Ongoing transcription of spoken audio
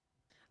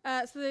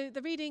So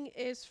the reading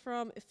is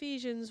from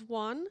Ephesians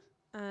 1,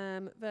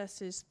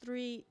 verses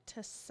 3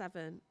 to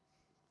 7.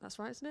 That's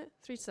right, isn't it?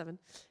 3 to 7.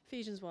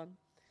 Ephesians 1.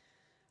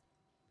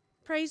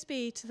 Praise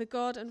be to the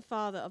God and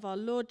Father of our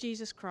Lord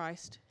Jesus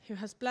Christ, who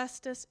has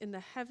blessed us in the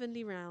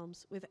heavenly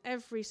realms with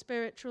every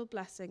spiritual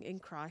blessing in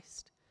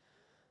Christ.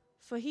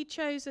 For he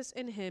chose us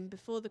in him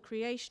before the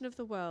creation of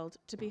the world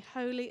to be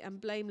holy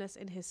and blameless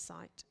in his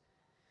sight.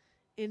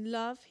 In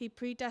love, he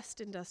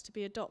predestined us to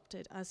be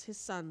adopted as his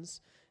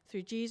sons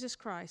through Jesus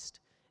Christ,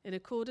 in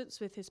accordance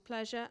with his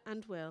pleasure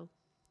and will,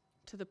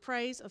 to the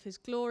praise of his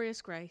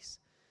glorious grace,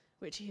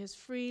 which he has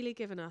freely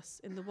given us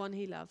in the one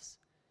he loves.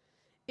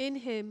 In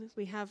him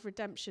we have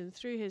redemption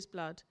through his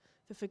blood,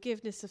 the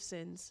forgiveness of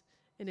sins,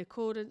 in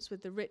accordance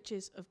with the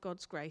riches of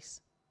God's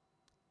grace.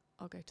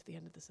 I'll go to the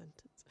end of the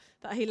sentence.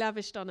 That he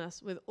lavished on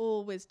us with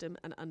all wisdom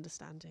and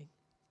understanding.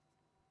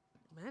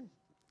 Amen.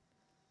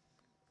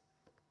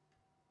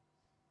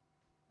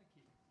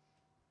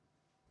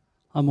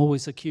 I'm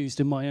always accused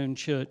in my own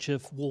church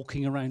of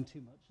walking around too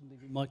much and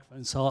leaving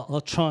microphones, so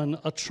I'll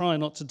try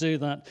not to do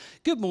that.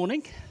 Good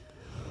morning.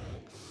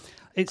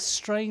 It's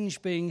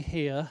strange being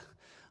here,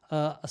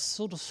 a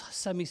sort of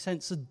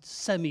semi-sense of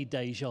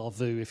semi-deja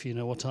vu, if you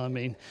know what I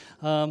mean.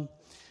 For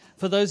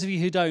those of you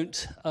who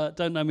don't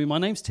know me, my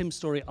name's Tim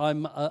Story.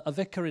 I'm a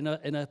vicar in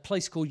a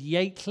place called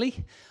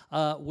Yateley.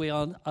 We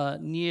are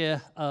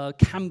near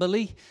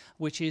Camberley,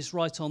 which is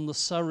right on the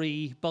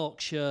Surrey,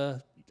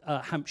 Berkshire,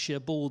 Hampshire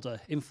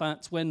border. In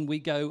fact, when we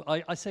go,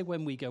 I say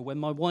when we go, when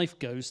my wife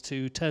goes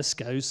to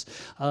Tesco's,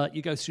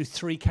 you go through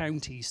 3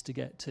 counties to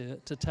get to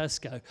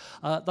Tesco.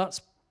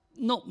 That's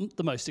not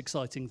the most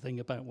exciting thing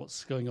about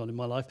what's going on in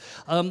my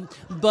life.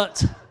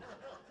 But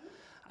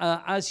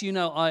as you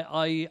know,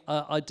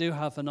 I do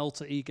have an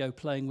alter ego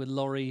playing with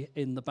Laurie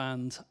in the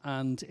band,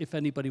 and if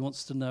anybody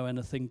wants to know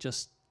anything,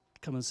 just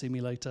come and see me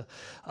later.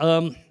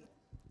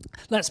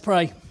 Let's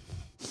pray.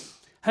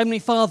 Heavenly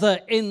Father,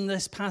 in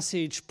this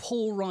passage,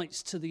 Paul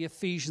writes to the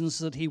Ephesians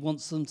that he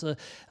wants them to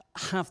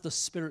have the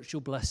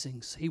spiritual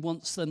blessings. He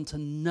wants them to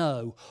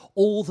know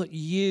all that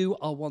you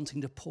are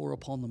wanting to pour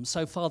upon them.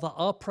 So, Father,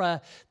 our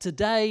prayer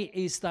today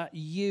is that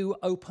you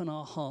open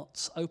our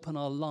hearts, open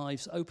our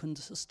lives, open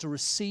us to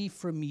receive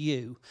from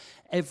you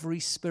every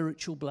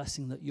spiritual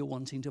blessing that you're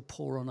wanting to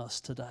pour on us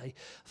today.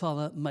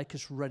 Father, make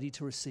us ready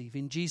to receive.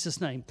 In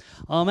Jesus' name,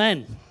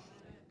 amen.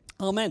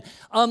 Amen.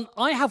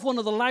 I have one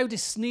of the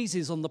loudest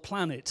sneezes on the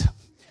planet.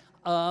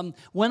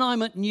 When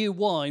I'm at New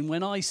Wine,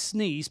 when I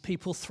sneeze,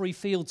 people 3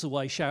 fields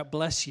away shout,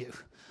 "Bless you."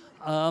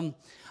 And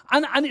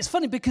it's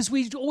funny because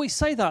we always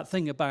say that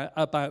thing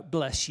about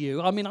bless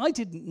you. I mean, I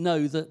didn't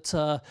know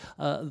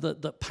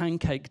that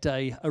Pancake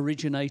Day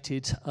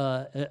originated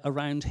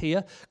around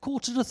here.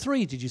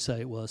 2:45, did you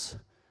say it was?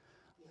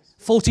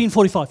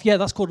 14:45. Yeah,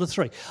 that's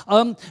 2:45.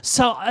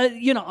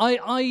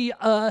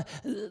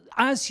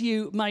 As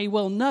you may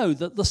well know,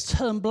 that the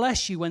term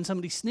 "bless you" when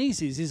somebody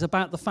sneezes is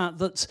about the fact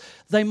that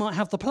they might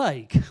have the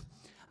plague,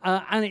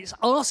 and it's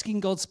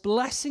asking God's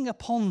blessing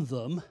upon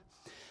them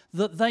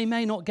that they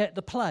may not get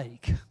the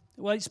plague.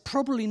 Well, it's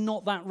probably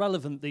not that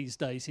relevant these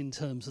days in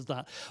terms of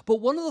that. But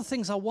one of the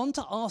things I want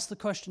to ask the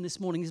question this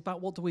morning is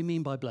about what do we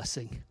mean by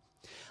blessing?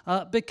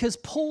 Because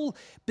Paul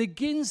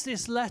begins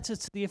this letter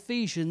to the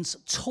Ephesians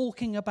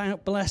talking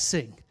about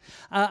blessing.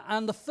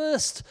 And the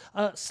first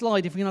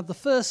slide, if we can have the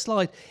first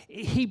slide,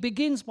 he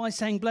begins by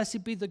saying,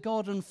 "Blessed be the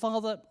God and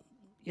Father."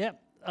 Yeah.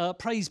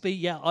 Praise be,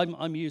 yeah,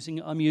 I'm using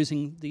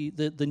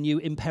the new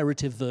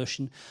imperative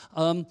version.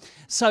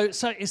 So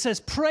it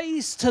says,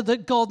 "Praise to the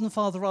God and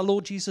Father, our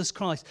Lord Jesus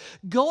Christ."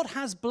 God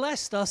has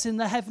blessed us in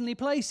the heavenly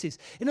places.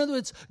 In other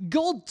words,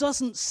 God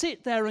doesn't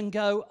sit there and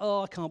go,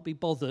 "Oh, I can't be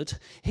bothered."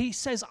 He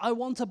says, "I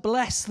want to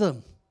bless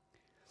them."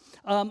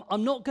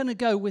 I'm not going to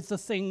go with the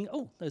thing.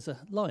 Oh, there's a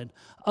lion.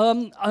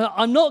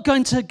 I'm not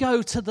going to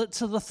go to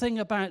the thing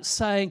about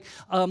saying,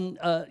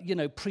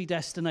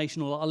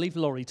 predestination. I'll leave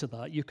Laurie to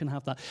that. You can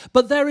have that.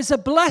 But there is a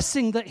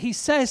blessing that he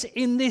says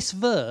in this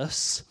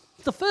verse.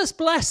 The first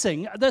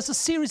blessing, there's a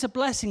series of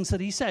blessings that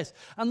he says,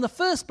 and the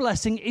first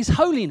blessing is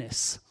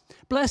holiness.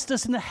 Blessed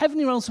us in the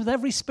heavenly realms with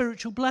every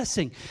spiritual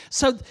blessing.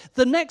 So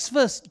the next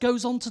verse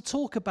goes on to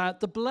talk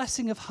about the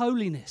blessing of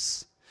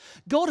holiness.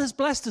 God has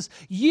blessed us.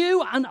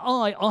 You and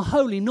I are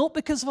holy, not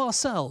because of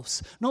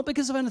ourselves, not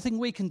because of anything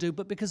we can do,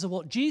 but because of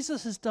what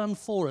Jesus has done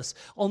for us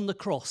on the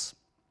cross.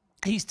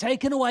 He's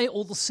taken away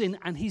all the sin,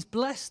 and he's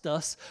blessed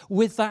us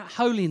with that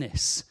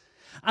holiness.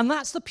 And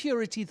that's the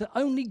purity that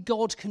only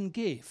God can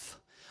give.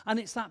 And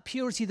it's that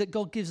purity that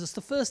God gives us.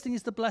 The first thing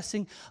is the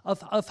blessing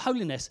of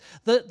holiness.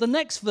 The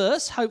next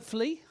verse,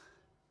 hopefully...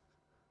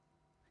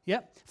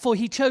 Yeah, for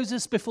he chose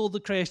us before the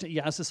creation.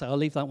 Yeah, as I say, I'll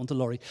leave that one to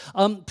Laurie.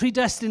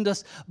 Predestined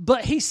us.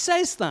 But he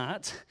says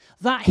that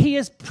he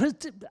has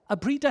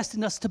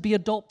predestined us to be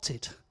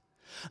adopted.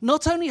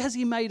 Not only has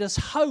he made us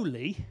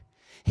holy,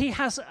 he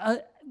has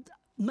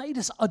made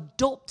us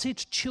adopted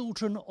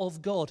children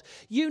of God.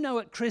 You know,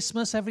 at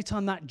Christmas, every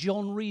time that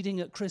John reading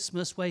at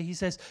Christmas where he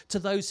says, "To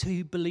those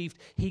who believed,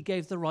 he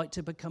gave the right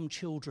to become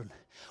children."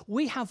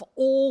 We have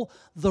all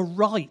the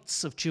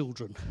rights of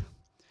children.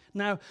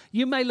 Now,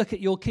 you may look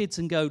at your kids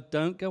and go,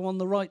 don't go on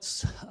the right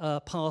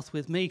path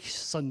with me,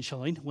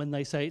 sunshine, when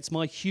they say it's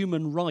my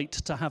human right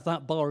to have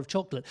that bar of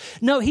chocolate.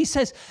 No, he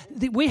says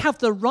that we have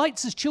the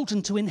rights as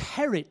children to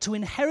inherit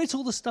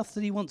all the stuff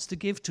that he wants to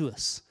give to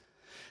us.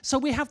 So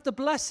we have the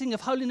blessing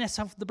of holiness,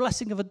 have the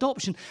blessing of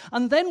adoption,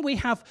 and then we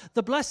have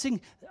the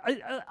blessing.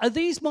 Are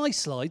these my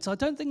slides? I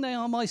don't think they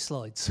are my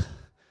slides.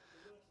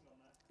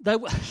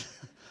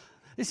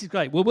 This is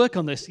great. We'll work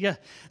on this, yeah.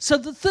 So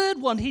the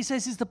third one, he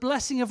says, is the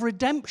blessing of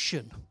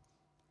redemption.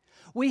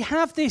 We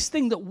have this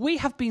thing that we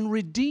have been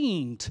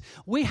redeemed.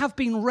 We have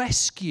been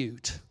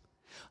rescued.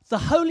 The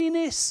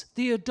holiness,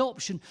 the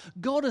adoption,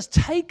 God has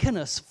taken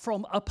us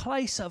from a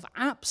place of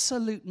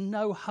absolute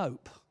no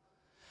hope,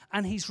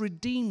 and he's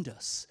redeemed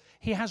us.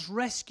 He has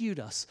rescued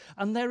us,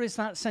 and there is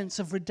that sense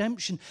of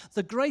redemption.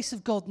 The grace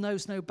of God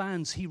knows no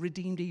bounds. He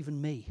redeemed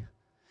even me.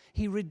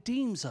 He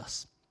redeems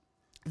us.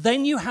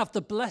 Then you have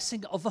the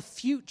blessing of a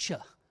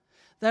future.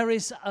 There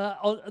is,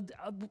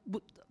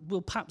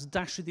 we'll perhaps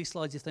dash through these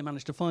slides if they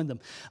manage to find them,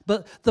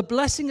 but the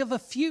blessing of a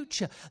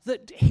future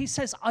that he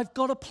says, I've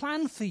got a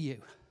plan for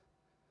you.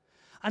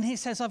 And he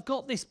says, I've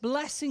got this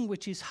blessing,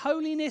 which is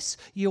holiness.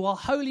 You are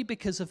holy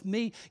because of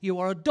me. You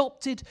are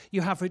adopted.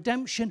 You have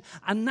redemption.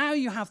 And now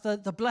you have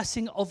the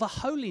blessing of a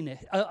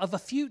holiness, of a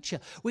future,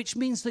 which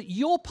means that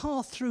your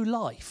path through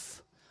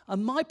life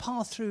and my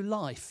path through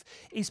life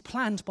is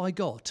planned by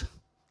God.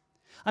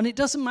 And it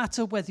doesn't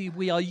matter whether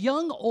we are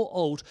young or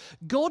old.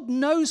 God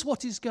knows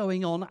what is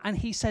going on, and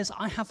he says,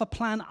 I have a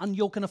plan, and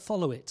you're going to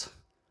follow it.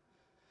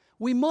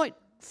 We might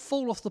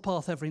fall off the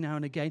path every now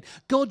and again.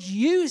 God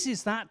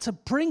uses that to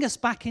bring us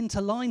back into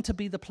line, to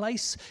be the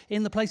place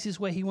in the places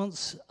where he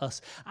wants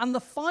us. And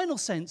the final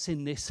sense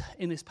in this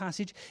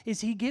passage is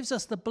he gives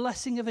us the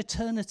blessing of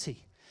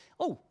eternity.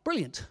 Oh,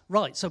 brilliant.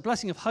 Right, so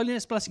blessing of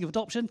holiness, blessing of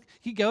adoption.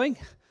 Keep going.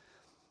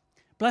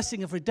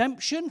 Blessing of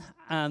redemption,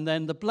 and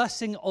then the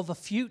blessing of a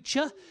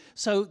future.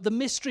 So the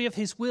mystery of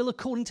his will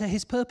according to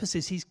his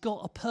purposes. He's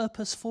got a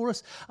purpose for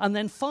us. And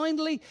then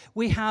finally,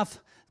 we have,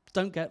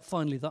 don't get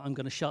finally that I'm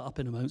going to shut up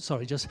in a moment,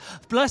 sorry, just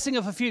blessing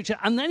of a future.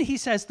 And then he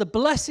says the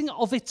blessing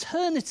of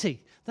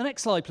eternity. The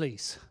next slide,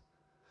 please.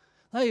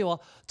 There you are.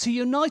 To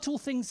unite all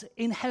things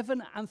in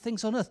heaven and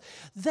things on earth.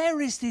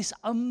 There is this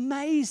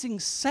amazing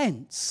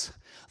sense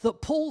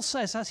that Paul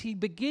says as he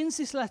begins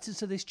this letter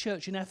to this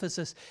church in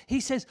Ephesus. He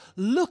says,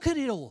 look at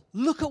it all.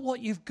 Look at what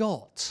you've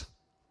got.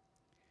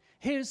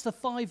 Here's the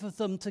five of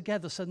them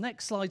together. So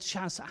next slide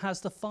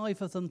has the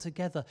five of them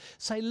together.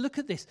 Say, look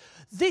at this.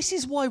 This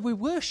is why we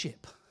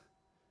worship.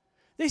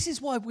 This is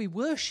why we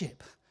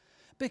worship.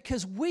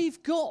 Because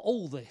we've got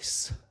all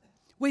this.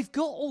 We've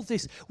got all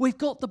this. We've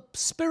got the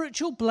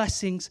spiritual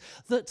blessings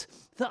that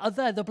are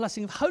there. The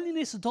blessing of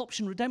holiness,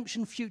 adoption,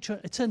 redemption,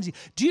 future, eternity.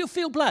 Do you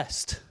feel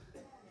blessed?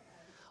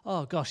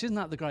 Oh, gosh, isn't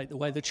that the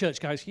way the church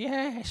goes,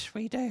 yes,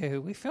 we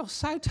do. We feel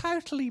so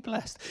totally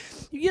blessed.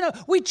 You know,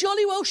 we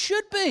jolly well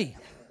should be.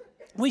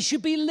 We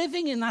should be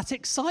living in that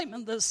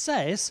excitement that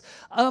says,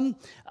 we're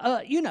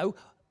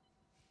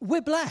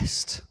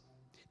blessed.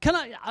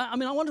 I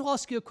want to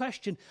ask you a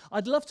question.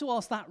 I'd love to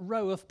ask that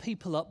row of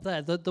people up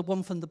there, the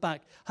one from the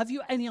back. Have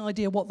you any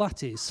idea what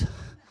that is?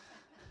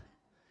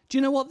 Do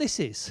you know what this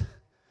is?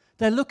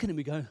 They're looking at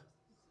me going,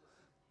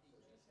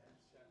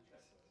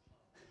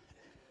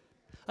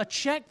 a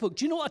checkbook.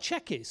 Do you know what a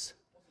check is?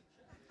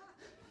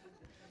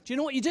 Do you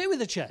know what you do with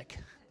a check?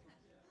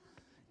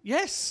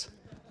 Yes?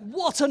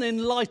 What an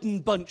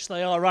enlightened bunch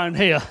they are around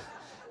here.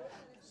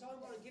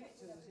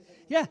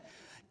 Yeah.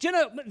 Do you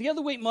know, the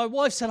other week my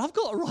wife said, I've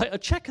got to write a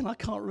check and I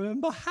can't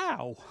remember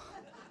how.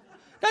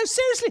 No,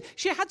 seriously,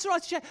 she had to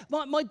write a check.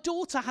 My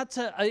daughter had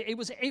to, it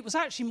was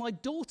actually my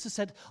daughter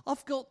said,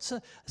 I've got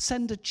to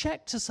send a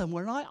check to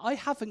somewhere and I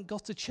haven't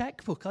got a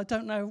checkbook. I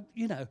don't know,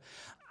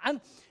 And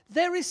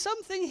there is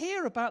something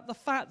here about the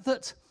fact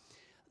that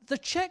the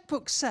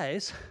checkbook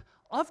says,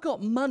 I've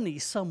got money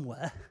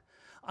somewhere,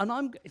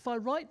 and if I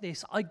write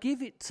this, I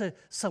give it to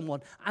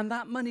someone, and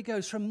that money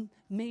goes from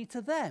me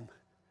to them.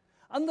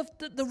 And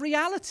the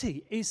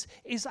reality is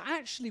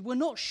actually we're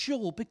not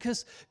sure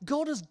because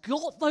God has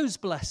got those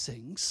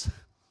blessings,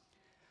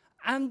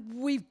 and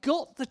we've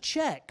got the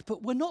check,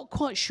 but we're not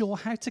quite sure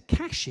how to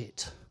cash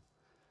it.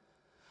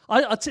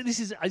 I'd say this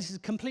is a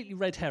completely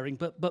red herring,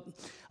 but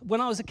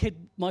when I was a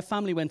kid, my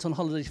family went on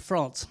holiday to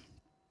France.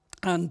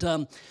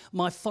 And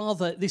my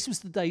father, this was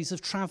the days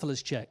of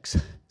traveller's checks.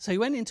 So he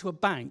went into a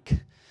bank,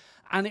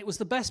 and it was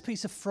the best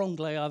piece of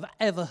franglais I've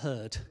ever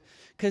heard.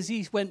 Because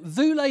he went,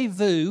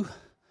 voulez-vous,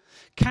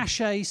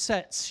 cachet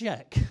set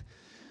check.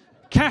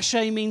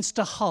 Cachet means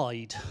to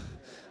hide.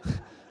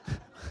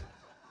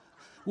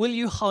 Will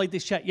you hide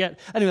this check yet?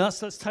 Anyway, that's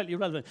totally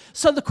irrelevant.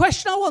 So the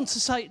question I want to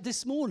say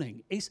this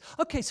morning is,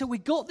 okay, so we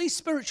got these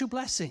spiritual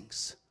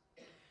blessings.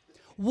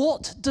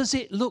 What does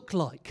it look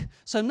like?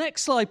 So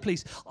next slide,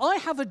 please. I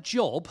have a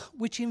job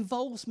which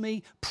involves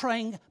me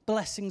praying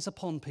blessings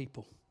upon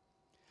people.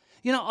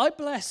 I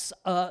bless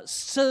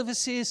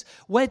services,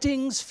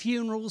 weddings,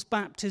 funerals,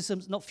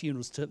 baptisms. Not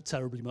funerals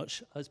terribly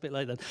much. It's a bit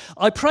late then.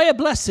 I pray a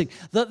blessing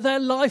that their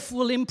life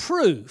will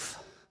improve.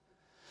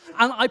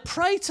 And I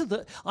pray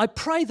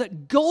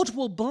that God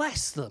will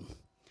bless them.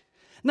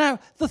 Now,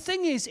 the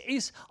thing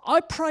is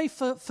I pray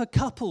for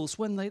couples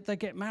when they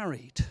get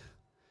married.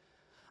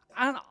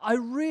 And I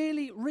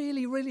really,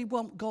 really, really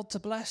want God to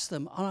bless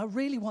them. And I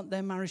really want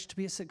their marriage to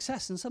be a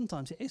success. And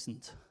sometimes it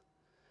isn't.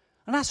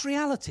 And that's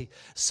reality.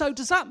 So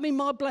does that mean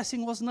my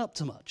blessing wasn't up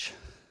to much?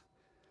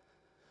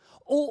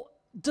 Or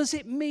does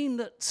it mean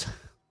that,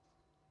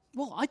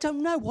 well, I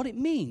don't know what it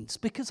means.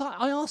 Because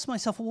I ask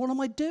myself, well, what am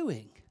I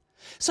doing?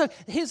 So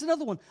here's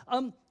another one.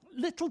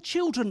 Little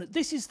children,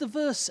 this is the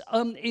verse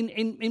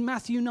in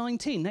Matthew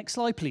 19. Next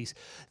slide, please.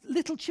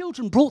 Little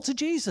children brought to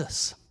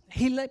Jesus.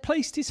 He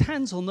placed his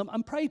hands on them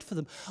and prayed for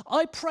them.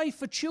 I pray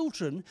for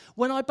children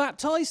when I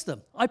baptize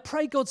them. I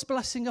pray God's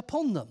blessing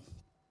upon them.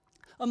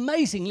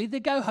 Amazingly, they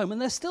go home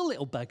and they're still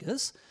little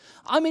beggars.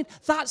 I mean,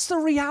 that's the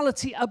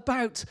reality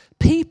about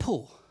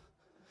people.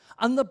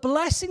 And the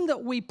blessing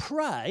that we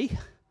pray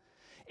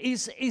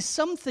is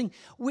something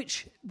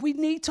which we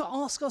need to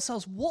ask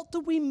ourselves, what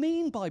do we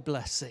mean by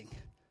blessing?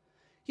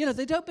 You know,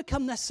 they don't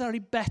become necessarily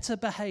better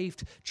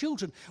behaved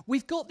children.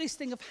 We've got this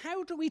thing of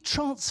how do we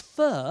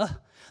transfer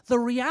the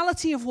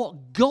reality of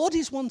what God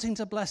is wanting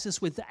to bless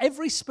us with,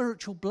 every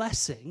spiritual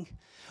blessing,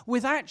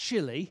 with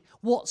actually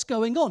what's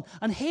going on.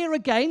 And here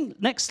again,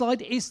 next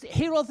slide,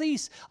 here are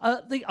these,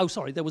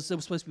 there was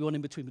supposed to be one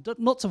in between, but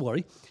not to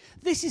worry.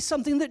 This is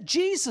something that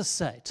Jesus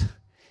said.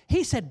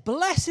 He said,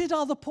 blessed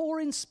are the poor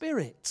in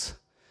spirit.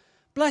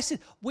 Blessed,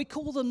 we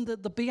call them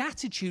the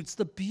Beatitudes,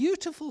 the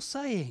beautiful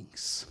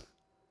sayings.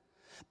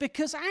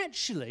 Because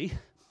actually,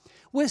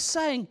 we're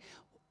saying,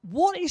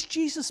 what does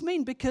Jesus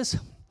mean? Because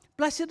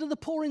blessed are the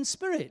poor in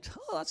spirit.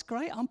 Oh, that's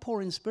great. I'm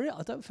poor in spirit.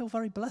 I don't feel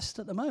very blessed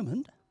at the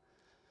moment.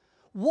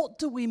 What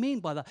do we mean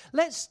by that?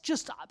 Let's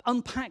just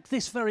unpack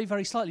this very,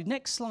 very slightly.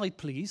 Next slide,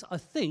 please, I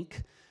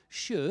think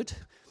should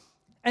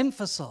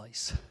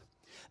emphasize.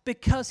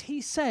 Because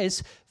he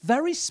says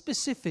very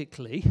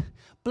specifically,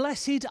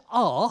 blessed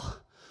are,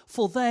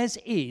 for theirs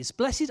is.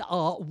 Blessed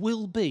are,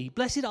 will be.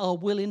 Blessed are,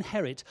 will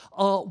inherit.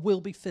 Are,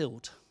 will be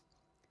filled.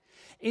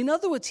 In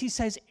other words, he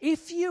says,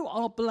 if you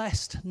are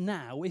blessed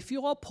now, if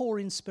you are poor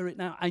in spirit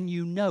now and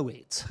you know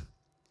it,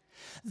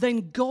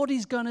 then God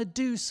is going to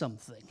do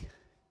something.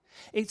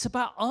 It's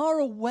about our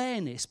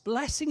awareness.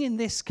 Blessing in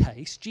this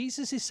case,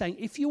 Jesus is saying,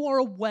 if you are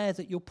aware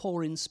that you're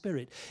poor in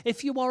spirit,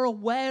 if you are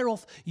aware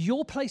of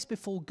your place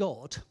before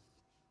God,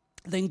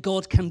 then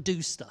God can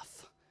do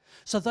stuff.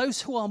 So those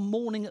who are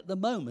mourning at the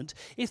moment,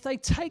 if they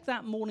take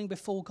that mourning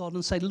before God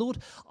and say, Lord,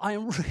 I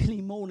am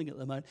really mourning at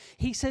the moment,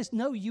 he says,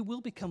 no, you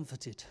will be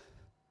comforted.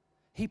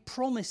 He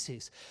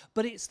promises.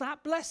 But it's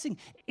that blessing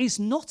is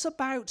not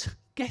about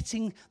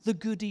getting the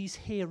goodies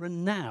here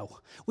and now,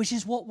 which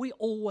is what we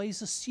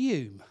always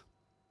assume.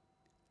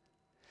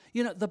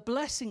 You know, the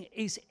blessing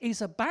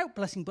is about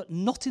blessing, but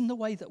not in the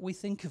way that we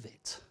think of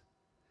it.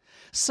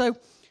 So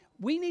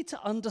we need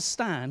to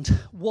understand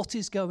what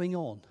is going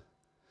on.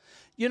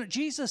 You know,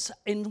 Jesus,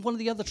 in one of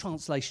the other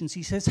translations,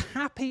 he says,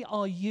 happy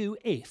are you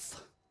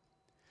if.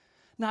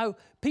 Now,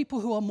 people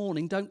who are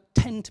mourning don't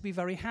tend to be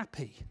very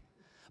happy.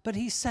 But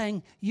he's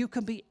saying you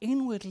can be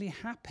inwardly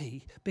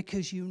happy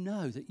because you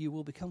know that you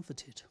will be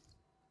comforted.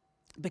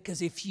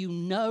 Because if you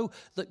know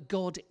that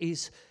God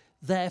is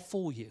there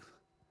for you,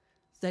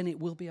 then it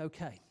will be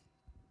okay.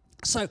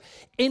 So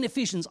in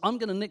Ephesians, I'm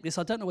going to nick this.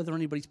 I don't know whether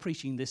anybody's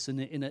preaching this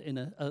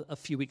in a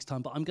few weeks'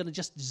 time, but I'm going to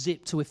just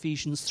zip to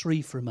Ephesians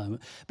 3 for a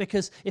moment,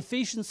 because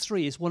Ephesians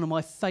 3 is one of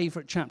my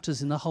favorite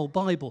chapters in the whole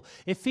Bible.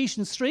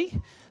 Ephesians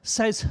 3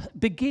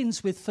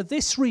 begins with, for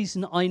this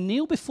reason I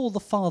kneel before the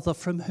Father,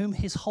 from whom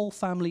his whole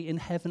family in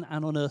heaven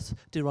and on earth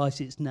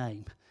derives its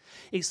name.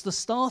 It's the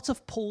start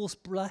of Paul's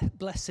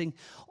blessing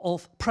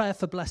of prayer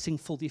for blessing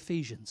for the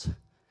Ephesians.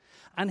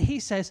 And he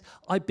says,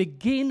 I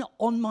begin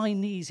on my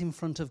knees in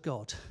front of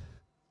God.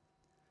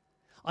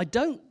 I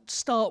don't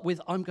start with,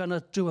 I'm going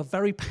to do a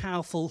very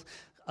powerful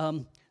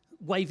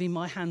waving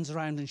my hands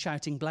around and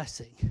shouting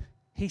blessing.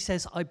 He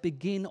says, I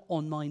begin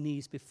on my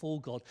knees before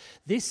God.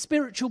 This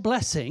spiritual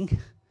blessing,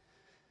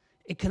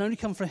 it can only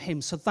come from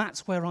him, so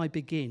that's where I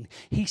begin.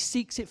 He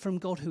seeks it from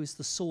God, who is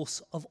the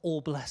source of all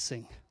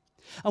blessing.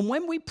 And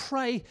when we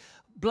pray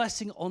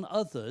blessing on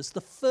others, the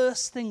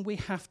first thing we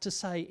have to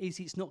say is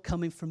it's not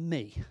coming from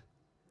me.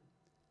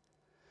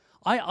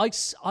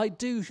 I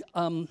do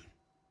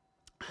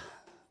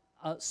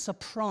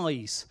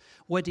surprise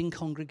wedding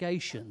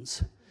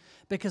congregations,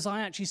 because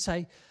I actually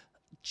say,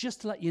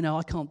 just to let you know,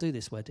 I can't do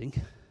this wedding.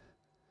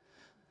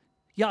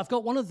 Yeah, I've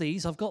got one of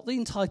these. I've got the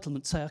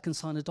entitlement to say I can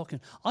sign a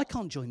document. I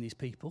can't join these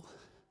people.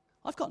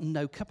 I've got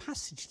no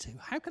capacity to.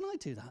 How can I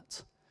do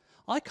that?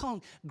 I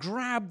can't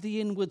grab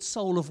the inward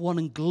soul of one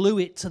and glue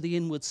it to the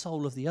inward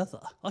soul of the other.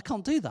 I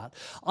can't do that.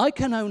 I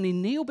can only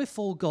kneel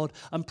before God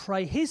and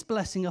pray his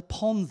blessing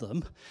upon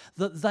them,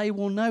 that they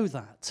will know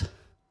that.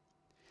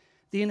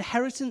 The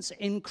inheritance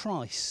in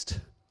Christ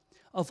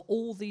of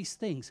all these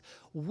things.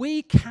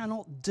 We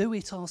cannot do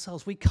it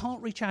ourselves. We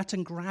can't reach out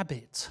and grab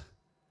it.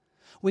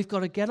 We've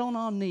got to get on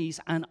our knees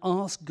and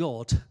ask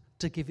God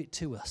to give it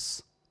to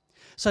us.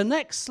 So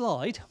next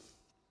slide.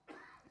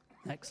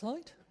 Next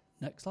slide.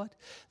 Next slide.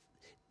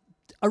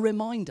 A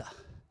reminder.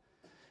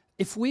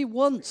 If we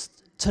want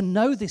to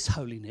know this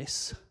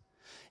holiness,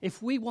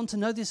 if we want to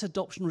know this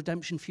adoption,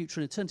 redemption,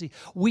 future, and eternity,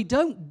 we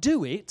don't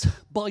do it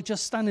by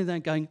just standing there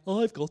going,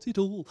 I've got it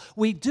all.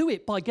 We do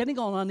it by getting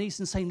on our knees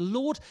and saying,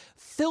 Lord,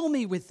 fill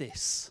me with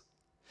this.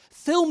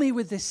 Fill me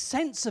with this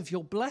sense of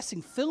your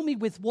blessing. Fill me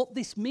with what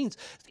this means.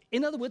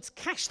 In other words,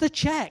 cash the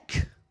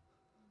check.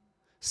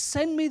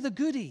 Send me the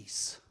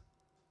goodies.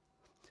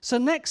 So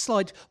next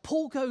slide,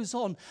 Paul goes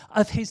on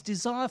of his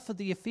desire for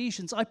the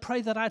Ephesians. I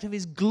pray that out of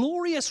his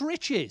glorious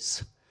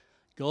riches,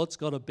 God's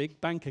got a big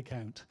bank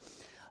account.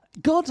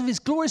 God of his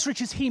glorious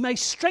riches, he may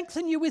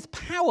strengthen you with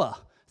power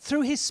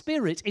through his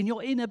Spirit in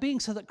your inner being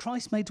so that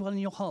Christ may dwell in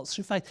your hearts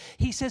through faith.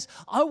 He says,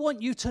 I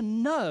want you to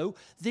know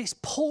this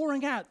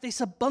pouring out, this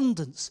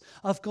abundance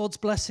of God's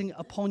blessing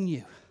upon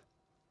you.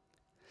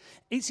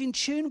 It's in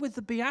tune with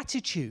the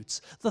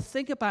Beatitudes, the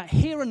thing about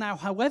here and now,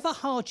 however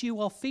hard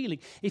you are feeling.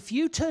 If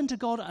you turn to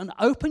God and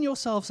open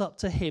yourselves up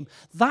to him,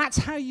 that's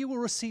how you will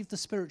receive the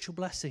spiritual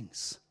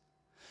blessings.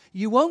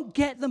 You won't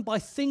get them by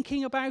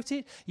thinking about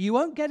it. You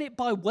won't get it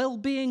by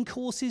well-being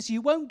courses.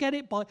 You won't get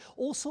it by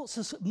all sorts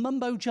of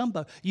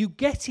mumbo-jumbo. You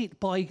get it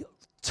by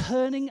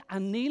turning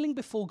and kneeling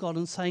before God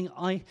and saying,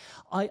 I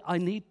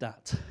need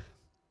that.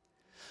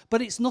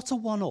 But it's not a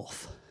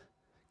one-off.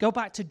 Go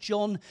back to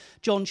John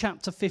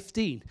chapter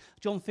 15.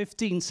 John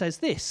 15 says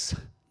this.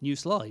 New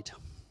slide.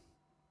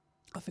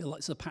 I feel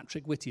like Sir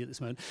Patrick Whitty at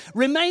this moment.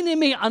 Remain in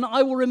me and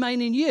I will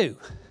remain in you.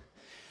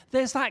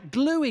 There's that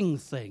gluing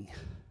thing.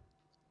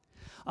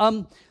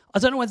 I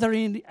don't know whether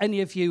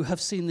any of you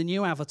have seen the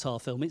new Avatar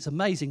film. It's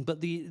amazing,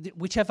 but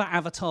whichever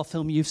Avatar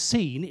film you've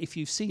seen, if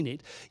you've seen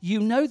it, you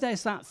know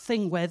there's that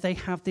thing where they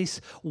have this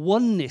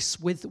oneness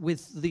with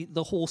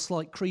the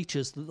horse-like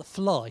creatures, the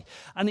fly,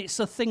 and it's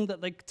a thing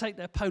that they take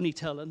their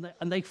ponytail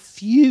and they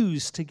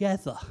fuse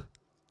together.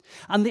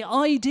 And the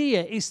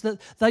idea is that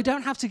they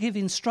don't have to give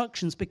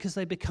instructions because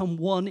they become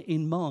one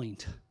in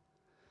mind.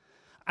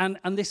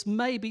 And this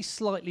may be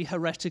slightly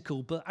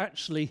heretical, but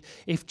actually,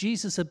 if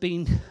Jesus had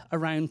been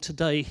around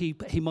today,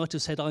 he might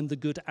have said, I'm the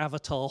good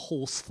avatar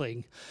horse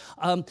thing.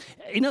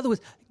 In other words,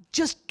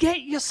 just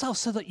get yourself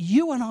so that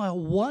you and I are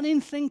one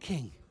in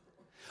thinking.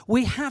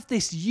 We have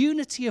this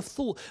unity of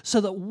thought so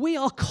that we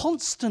are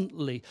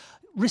constantly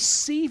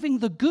receiving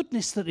the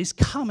goodness that is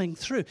coming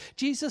through.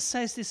 Jesus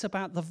says this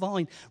about the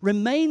vine,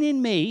 remain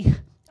in me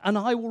and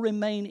I will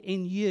remain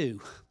in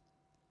you.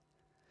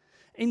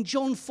 In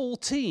John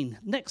 14,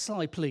 next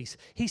slide, please.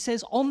 He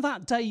says, on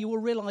that day you will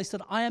realize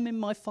that I am in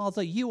my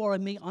Father, you are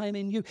in me, I am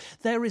in you.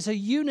 There is a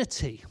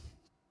unity.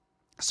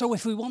 So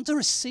if we want to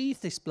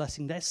receive this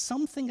blessing, there's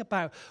something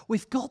about,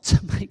 we've got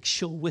to make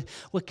sure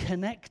we're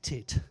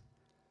connected.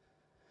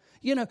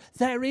 You know,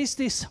 there is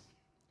this,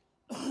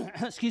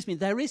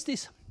 there is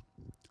this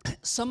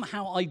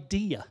somehow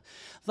idea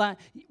that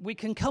we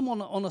can come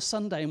on a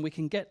Sunday and we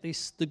can get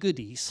the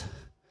goodies.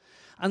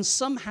 And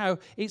somehow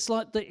it's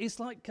like the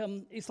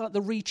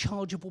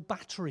rechargeable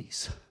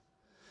batteries.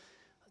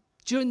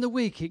 During the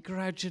week, it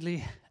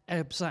gradually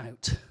ebbs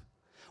out.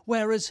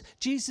 Whereas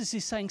Jesus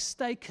is saying,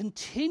 stay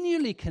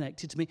continually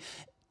connected to me.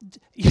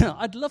 You know,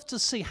 I'd love to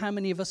see how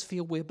many of us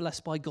feel we're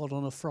blessed by God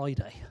on a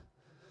Friday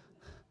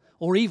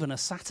or even a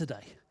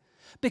Saturday,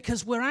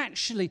 because we're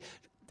actually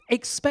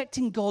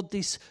expecting God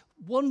this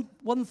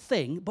one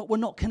thing, but we're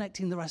not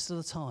connecting the rest of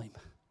the time.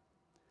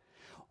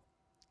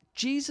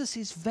 Jesus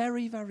is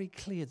very, very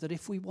clear that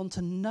if we want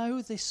to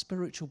know this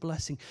spiritual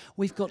blessing,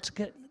 we've got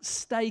to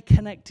stay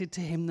connected to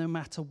him no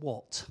matter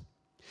what.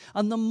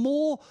 And the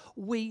more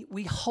we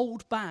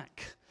hold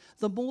back,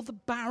 the more the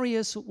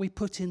barriers that we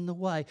put in the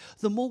way,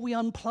 the more we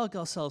unplug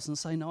ourselves and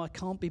say, no, I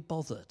can't be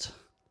bothered.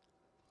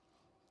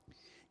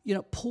 You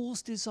know,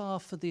 Paul's desire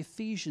for the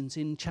Ephesians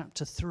in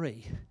chapter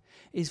 3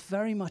 is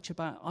very much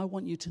about, I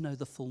want you to know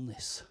the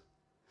fullness.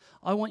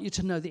 I want you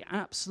to know the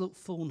absolute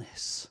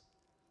fullness.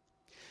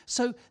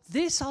 So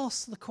this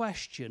asks the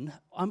question,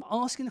 I'm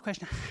asking the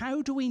question,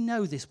 how do we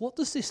know this? What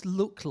does this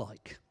look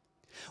like?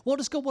 What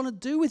does God want to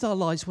do with our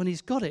lives when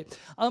he's got it?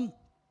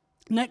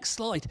 Next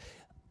slide.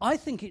 I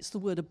think it's the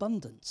word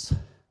abundance.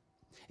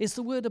 It's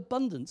the word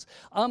abundance.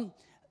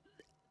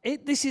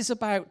 This is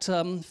about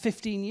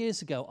 15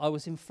 years ago. I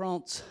was in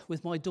France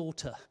with my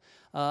daughter,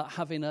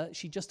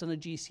 she'd just done a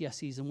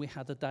GCSEs and we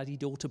had a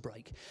daddy-daughter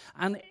break.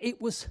 And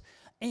it was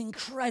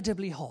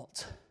incredibly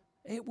hot.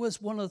 It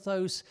was one of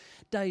those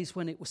days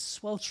when it was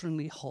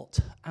swelteringly hot,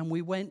 and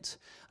we went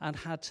and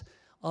had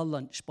our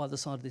lunch by the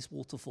side of this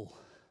waterfall.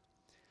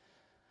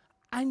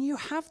 And you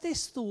have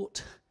this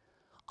thought,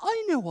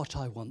 I know what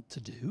I want to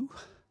do.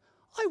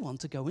 I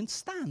want to go and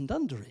stand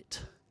under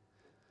it.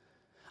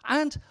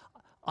 And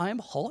I am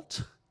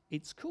hot.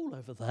 It's cool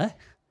over there.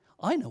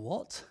 I know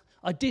what.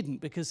 I didn't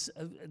because...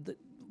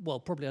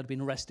 probably I'd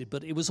been arrested,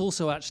 but it was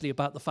also actually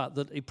about the fact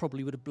that it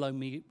probably would have blown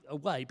me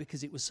away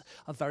because it was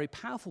a very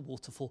powerful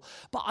waterfall.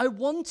 But I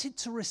wanted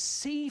to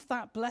receive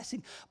that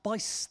blessing by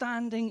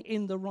standing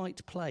in the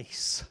right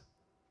place.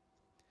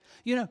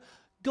 You know,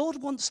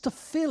 God wants to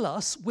fill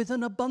us with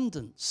an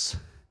abundance.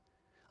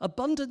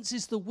 Abundance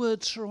is the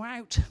word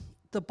throughout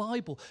the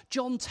Bible.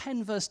 John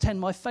 10 verse 10,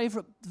 my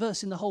favourite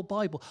verse in the whole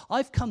Bible.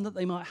 I've come that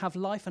they might have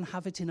life and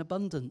have it in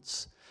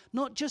abundance.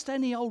 Not just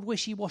any old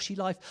wishy-washy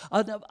life,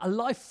 a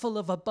life full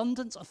of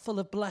abundance, full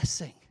of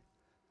blessing.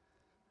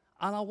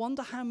 And I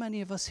wonder how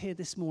many of us here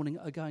this morning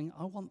are going,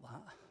 I want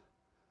that.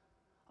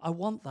 I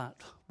want that.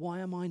 Why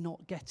am I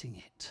not getting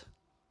it?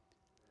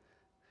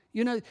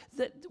 You know,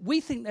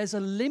 we think there's a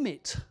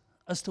limit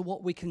as to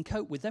what we can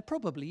cope with. There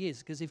probably is,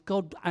 because if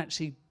God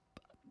actually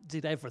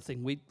did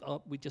everything, we'd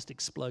just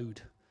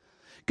explode.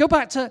 Go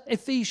back to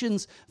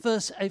Ephesians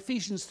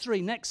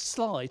 3, next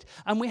slide,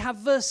 and we have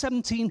verse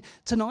 17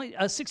 tonight,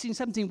 16,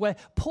 17, where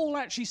Paul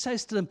actually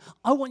says to them,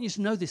 I want you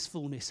to know this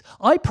fullness.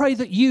 I pray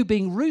that you,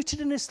 being rooted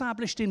and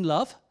established in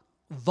love,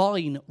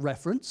 vine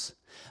reference,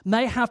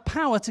 may have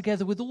power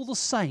together with all the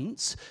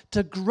saints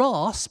to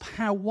grasp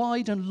how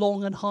wide and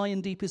long and high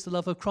and deep is the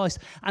love of Christ,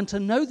 and to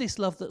know this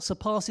love that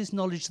surpasses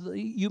knowledge, that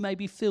you may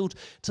be filled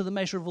to the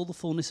measure of all the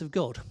fullness of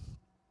God.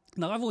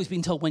 Now, I've always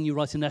been told when you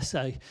write an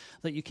essay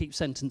that you keep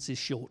sentences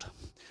short.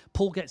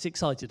 Paul gets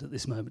excited at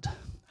this moment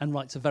and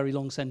writes a very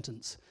long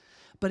sentence.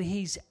 But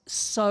he's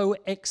so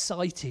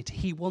excited.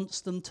 He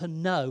wants them to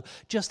know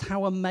just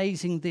how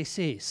amazing this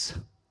is.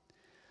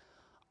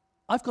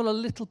 I've got a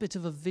little bit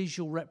of a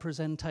visual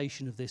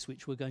representation of this,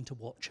 which we're going to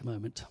watch a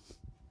moment.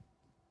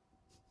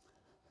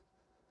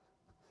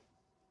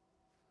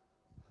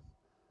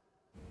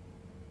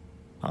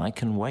 I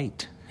can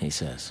wait, he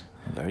says.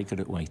 I'm very good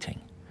at waiting.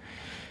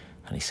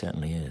 And he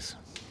certainly is.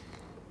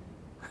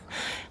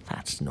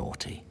 That's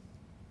naughty.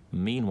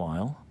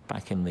 Meanwhile,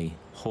 back in the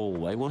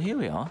hallway, well, here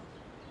we are.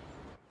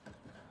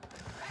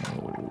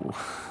 Oh,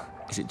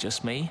 is it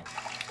just me?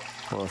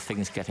 Or are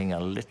things getting a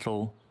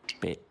little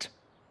bit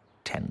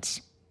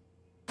tense?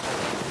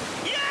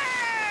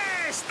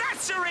 Yes!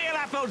 That's a real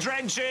apple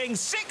drenching!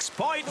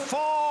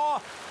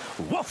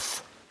 6.4!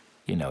 Woof!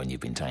 You know when you've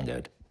been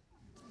tangoed.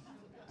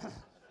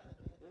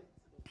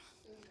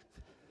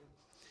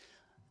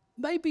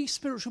 Maybe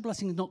spiritual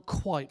blessing is not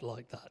quite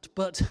like that,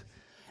 but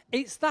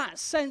it's that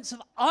sense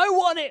of, I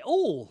want it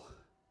all.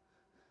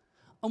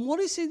 And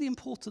what is the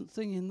important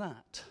thing in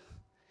that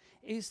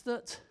is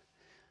that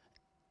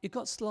you've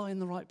got to lie in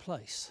the right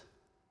place.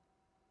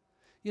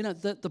 You know,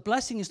 the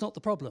blessing is not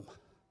the problem.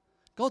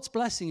 God's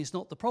blessing is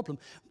not the problem.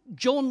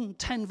 John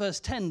 10 verse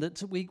 10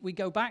 that we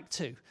go back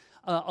to,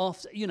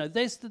 after, you know,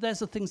 there's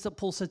the things that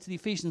Paul said to the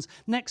Ephesians.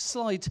 Next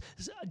slide,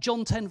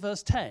 John 10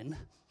 verse 10,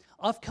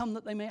 I've come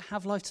that they may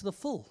have life to the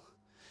full.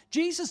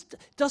 Jesus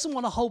doesn't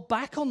want to hold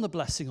back on the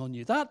blessing on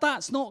you.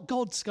 That's not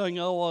God's going,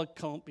 oh, I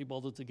can't be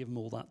bothered to give them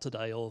all that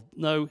today. Or,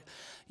 no,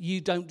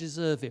 you don't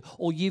deserve it.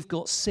 Or you've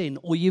got sin.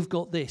 Or you've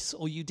got this.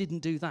 Or you didn't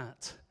do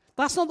that.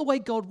 That's not the way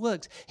God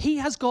works. He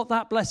has got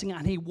that blessing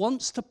and he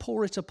wants to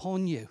pour it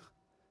upon you.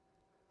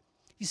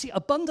 You see,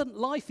 abundant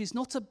life is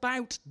not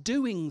about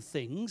doing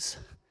things.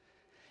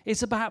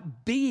 It's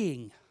about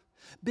being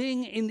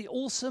in the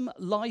awesome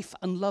life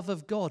and love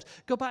of God.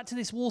 Go back to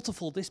this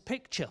waterfall, this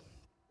picture.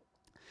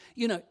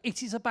 You know,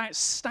 it is about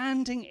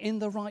standing in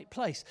the right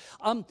place.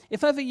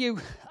 If ever you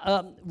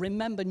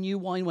remember New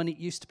Wine when it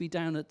used to be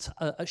down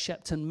at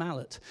Shepton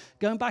Mallet,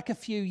 going back a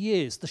few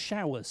years, the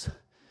showers,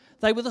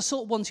 they were the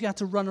sort of ones you had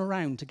to run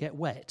around to get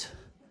wet.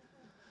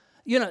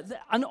 You know,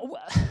 and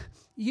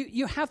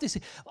you have this.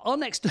 Our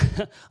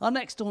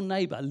next door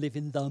neighbour live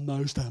in the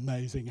most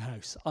amazing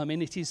house. I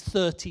mean, it is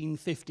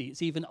 1350.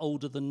 It's even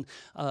older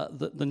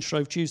than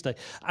Shrove Tuesday.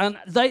 And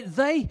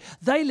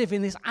they live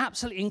in this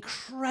absolutely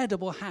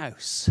incredible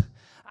house.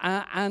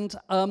 And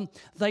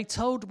they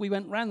told, we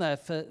went round there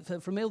for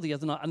a meal the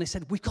other night, and they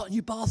said, we've got a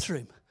new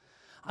bathroom.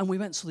 And we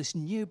went and saw this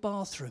new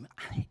bathroom,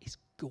 and it is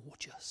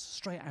gorgeous,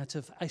 straight out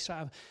of.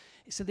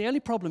 So the only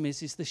problem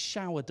is the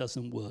shower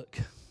doesn't work.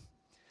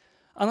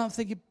 And I'm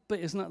thinking, but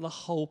isn't that the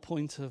whole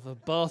point of a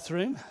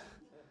bathroom?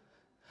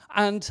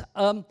 And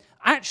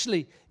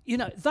actually, you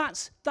know,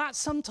 that's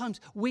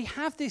sometimes we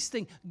have this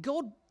thing.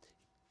 God,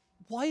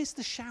 why is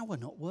the shower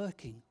not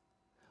working?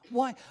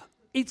 Why?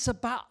 It's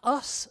about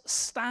us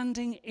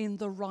standing in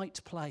the right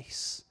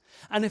place.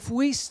 And if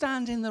we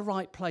stand in the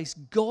right place,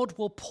 God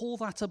will pour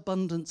that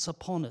abundance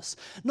upon us.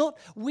 Not,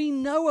 we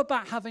know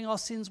about having our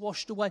sins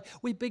washed away.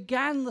 We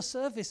began the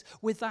service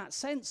with that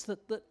sense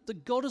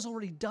that God has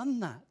already done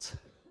that.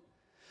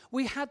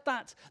 We had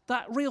that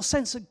real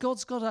sense that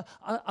God's got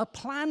a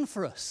plan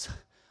for us.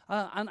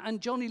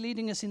 And Johnny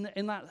leading us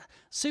in that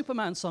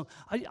Superman song.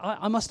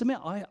 I must admit,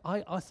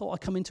 I thought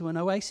I'd come into an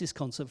Oasis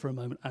concert for a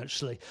moment,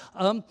 actually.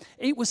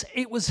 It was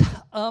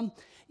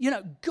you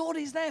know, God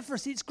is there for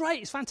us. It's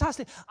great. It's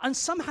fantastic. And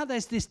somehow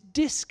there's this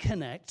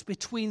disconnect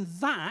between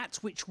that,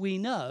 which we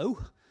know,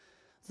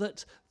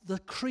 that the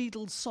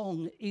creedal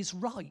song is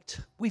right.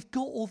 We've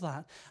got all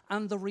that.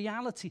 And the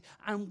reality.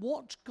 And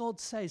what God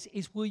says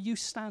is, will you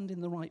stand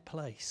in the right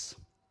place?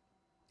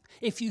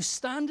 If you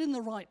stand in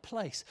the right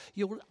place,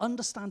 you'll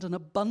understand an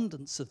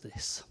abundance of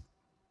this.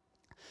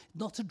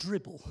 Not a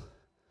dribble.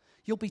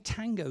 You'll be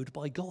tangoed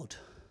by God.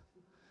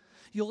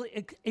 You'll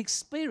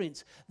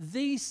experience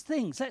these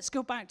things. Let's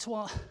go back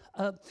to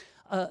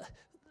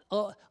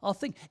our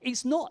thing.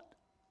 It's not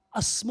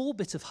a small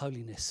bit of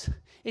holiness.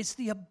 It's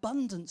the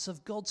abundance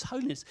of God's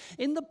holiness.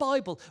 In the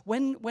Bible,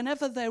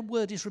 whenever their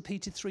word is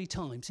repeated 3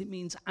 times, it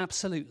means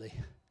absolutely.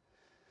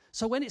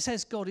 So when it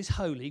says God is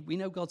holy, we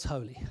know God's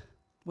holy.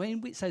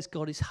 When it says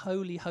God is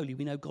holy, holy,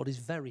 we know God is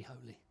very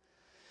holy.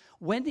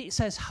 When it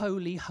says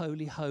holy,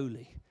 holy,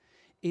 holy,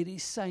 it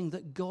is saying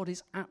that God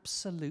is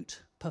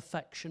absolute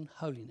perfection,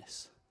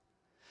 holiness.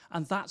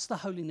 And that's the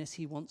holiness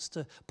he wants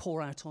to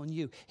pour out on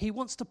you. He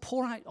wants to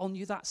pour out on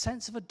you that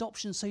sense of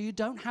adoption so you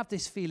don't have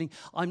this feeling,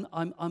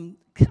 I'm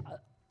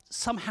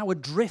somehow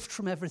adrift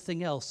from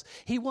everything else.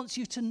 He wants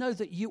you to know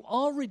that you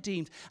are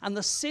redeemed. And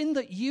the sin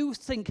that you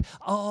think,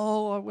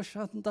 oh, I wish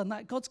I hadn't done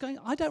that, God's going,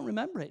 I don't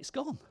remember it. It's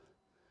gone.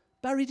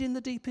 Buried in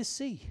the deepest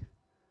sea.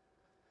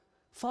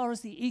 Far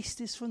as the east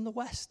is from the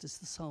west, as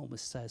the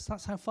psalmist says.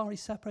 That's how far he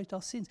separated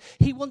our sins.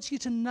 He wants you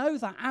to know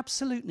that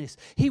absoluteness.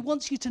 He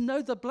wants you to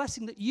know the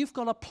blessing that you've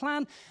got a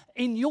plan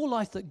in your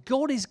life, that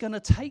God is going to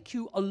take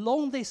you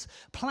along this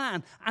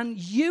plan, and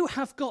you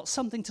have got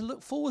something to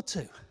look forward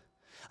to.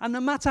 And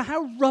no matter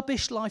how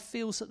rubbish life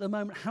feels at the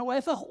moment,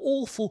 however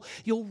awful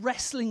you're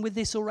wrestling with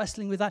this or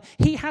wrestling with that,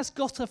 he has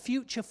got a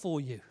future for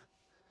you.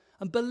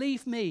 And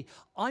believe me,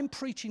 I'm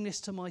preaching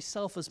this to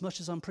myself as much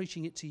as I'm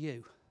preaching it to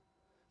you.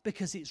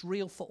 Because it's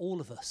real for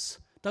all of us.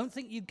 Don't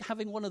think you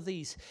having one of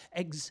these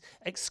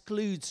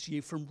excludes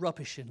you from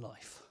rubbish in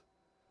life.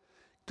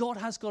 God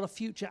has got a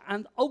future,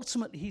 and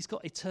ultimately he's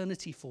got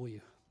eternity for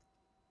you.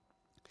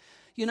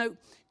 You know,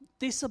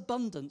 this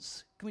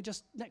abundance, can we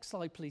just, next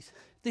slide please.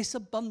 This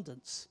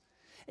abundance,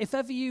 if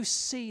ever you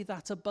see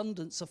that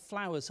abundance of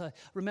flowers, I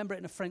remember it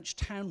in a French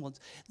town once,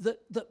 that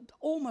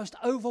almost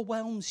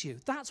overwhelms you.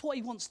 That's what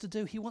he wants to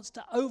do. He wants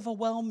to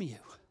overwhelm you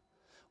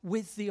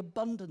with the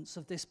abundance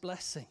of this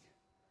blessing.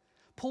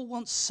 Paul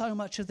wants so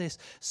much of this.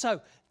 So,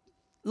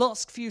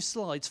 last few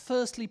slides.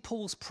 Firstly,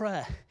 Paul's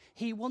prayer.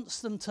 He wants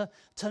them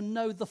to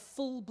know the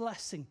full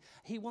blessing.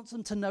 He wants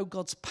them to know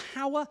God's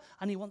power,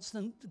 and he wants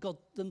them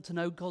to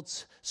know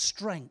God's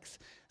strength.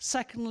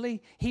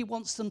 Secondly, he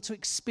wants them to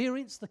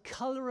experience the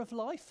colour of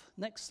life.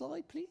 Next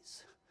slide,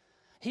 please.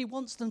 He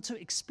wants them to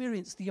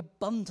experience the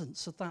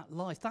abundance of that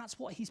life. That's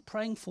what he's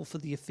praying for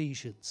the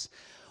Ephesians.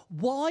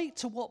 Why?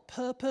 To what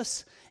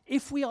purpose?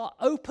 If we are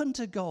open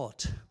to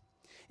God,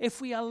 if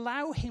we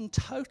allow him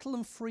total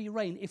and free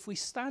reign, if we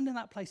stand in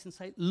that place and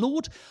say,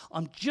 Lord,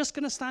 I'm just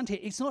going to stand here.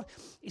 It's not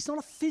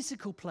a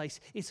physical place.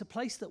 It's a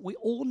place that we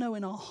all know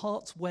in our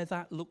hearts where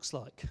that looks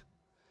like.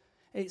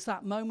 It's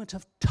that moment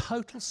of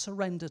total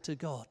surrender to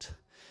God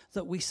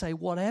that we say,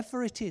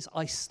 whatever it is,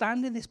 I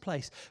stand in this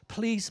place.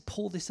 Please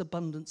pour this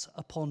abundance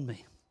upon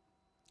me.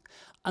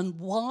 And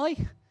why?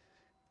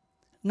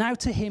 Now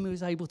to him who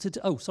is able to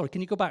do... Oh, sorry,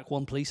 can you go back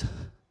one, please?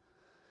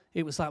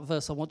 It was that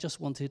verse I just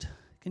wanted.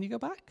 Can you go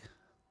back?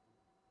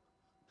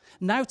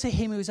 Now to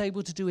him who is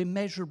able to do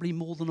immeasurably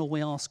more than all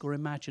we ask or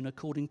imagine,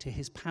 according to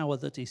his power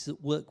that is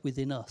at work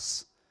within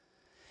us.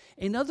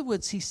 In other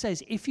words, he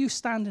says, if you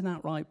stand in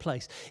that right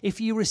place,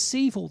 if you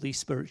receive all these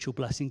spiritual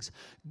blessings,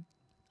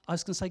 I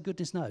was going to say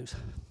goodness knows.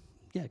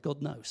 Yeah,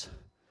 God knows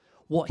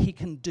what he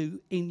can do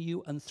in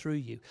you and through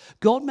you.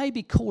 God may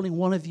be calling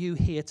one of you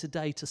here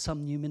today to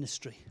some new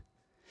ministry.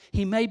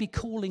 He may be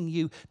calling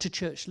you to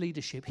church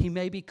leadership. He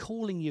may be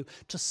calling you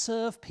to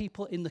serve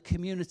people in the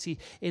community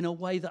in a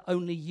way that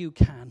only you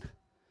can.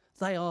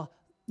 They are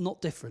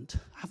not different.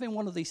 Having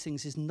one of these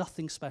things is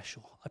nothing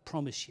special, I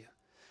promise you.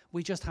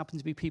 We just happen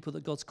to be people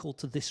that God's called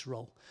to this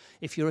role.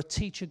 If you're a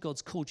teacher,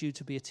 God's called you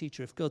to be a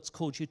teacher. If God's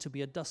called you to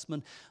be a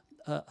dustman,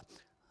 a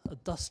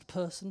dust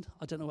person,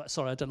 I don't know what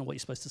you're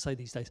supposed to say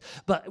these days.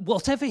 But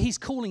whatever he's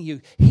calling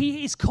you,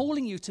 he is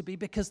calling you to be,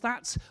 because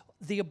that's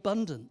the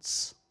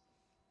abundance.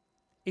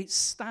 It's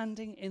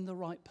standing in the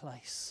right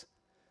place.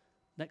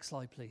 Next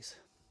slide, please.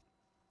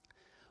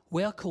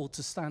 We are called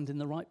to stand in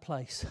the right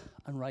place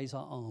and raise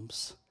our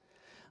arms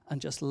and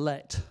just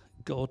let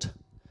God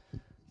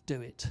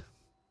do it.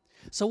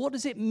 So what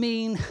does it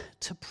mean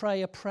to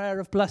pray a prayer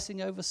of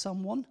blessing over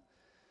someone?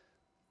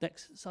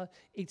 Next slide.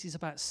 It is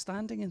about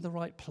standing in the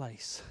right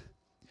place.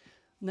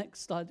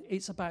 Next slide.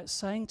 It's about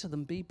saying to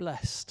them, be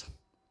blessed.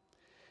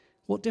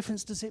 What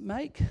difference does it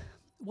make?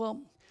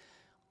 Well,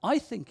 I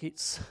think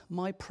it's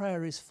my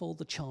prayer is for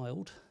the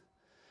child,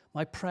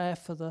 my prayer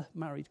for the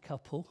married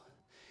couple,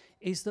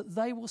 is that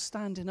they will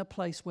stand in a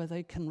place where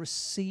they can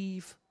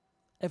receive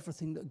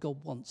everything that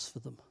God wants for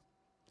them.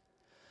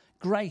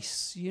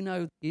 Grace, you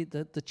know,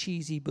 the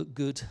cheesy but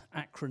good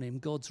acronym,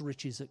 God's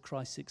riches at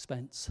Christ's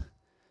expense.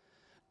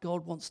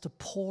 God wants to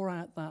pour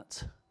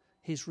out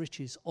his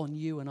riches on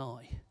you and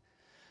I,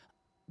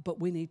 but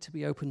we need to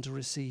be open to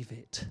receive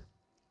it.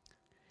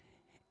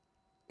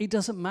 It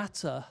doesn't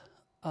matter.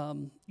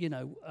 I've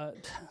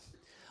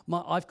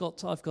got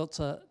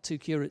 2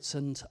 curates,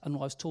 and I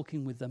was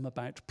talking with them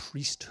about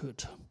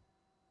priesthood,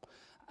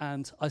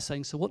 and I was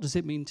saying, so what does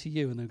it mean to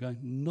you? And they're going,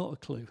 not a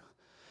clue.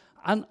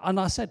 And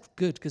I said,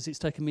 good, because it's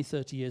taken me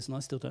 30 years and I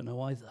still don't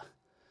know either.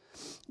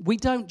 We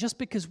don't, just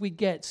because we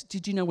get,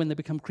 did you know when they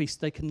become priests,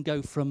 they can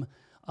go from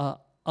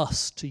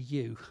us to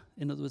you.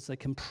 In other words, they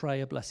can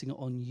pray a blessing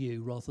on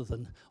you rather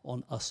than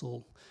on us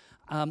all.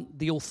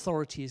 The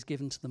authority is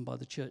given to them by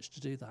the church to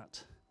do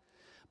that.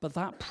 But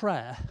that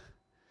prayer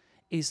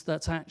is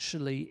that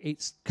actually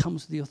it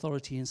comes with the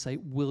authority and say,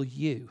 will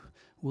you?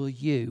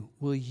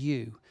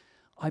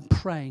 I'm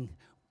praying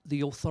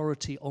the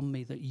authority on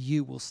me that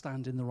you will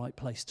stand in the right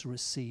place to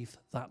receive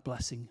that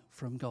blessing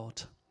from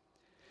God.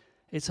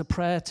 It's a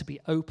prayer to be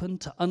open,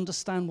 to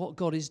understand what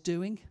God is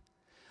doing.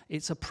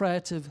 It's a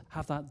prayer to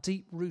have that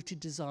deep-rooted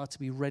desire to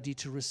be ready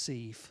to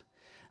receive.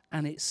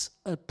 And it's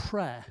a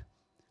prayer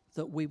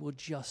that we will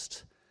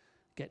just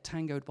get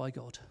tangoed by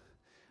God.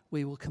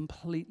 We will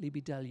completely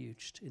be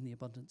deluged in the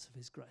abundance of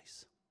his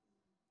grace.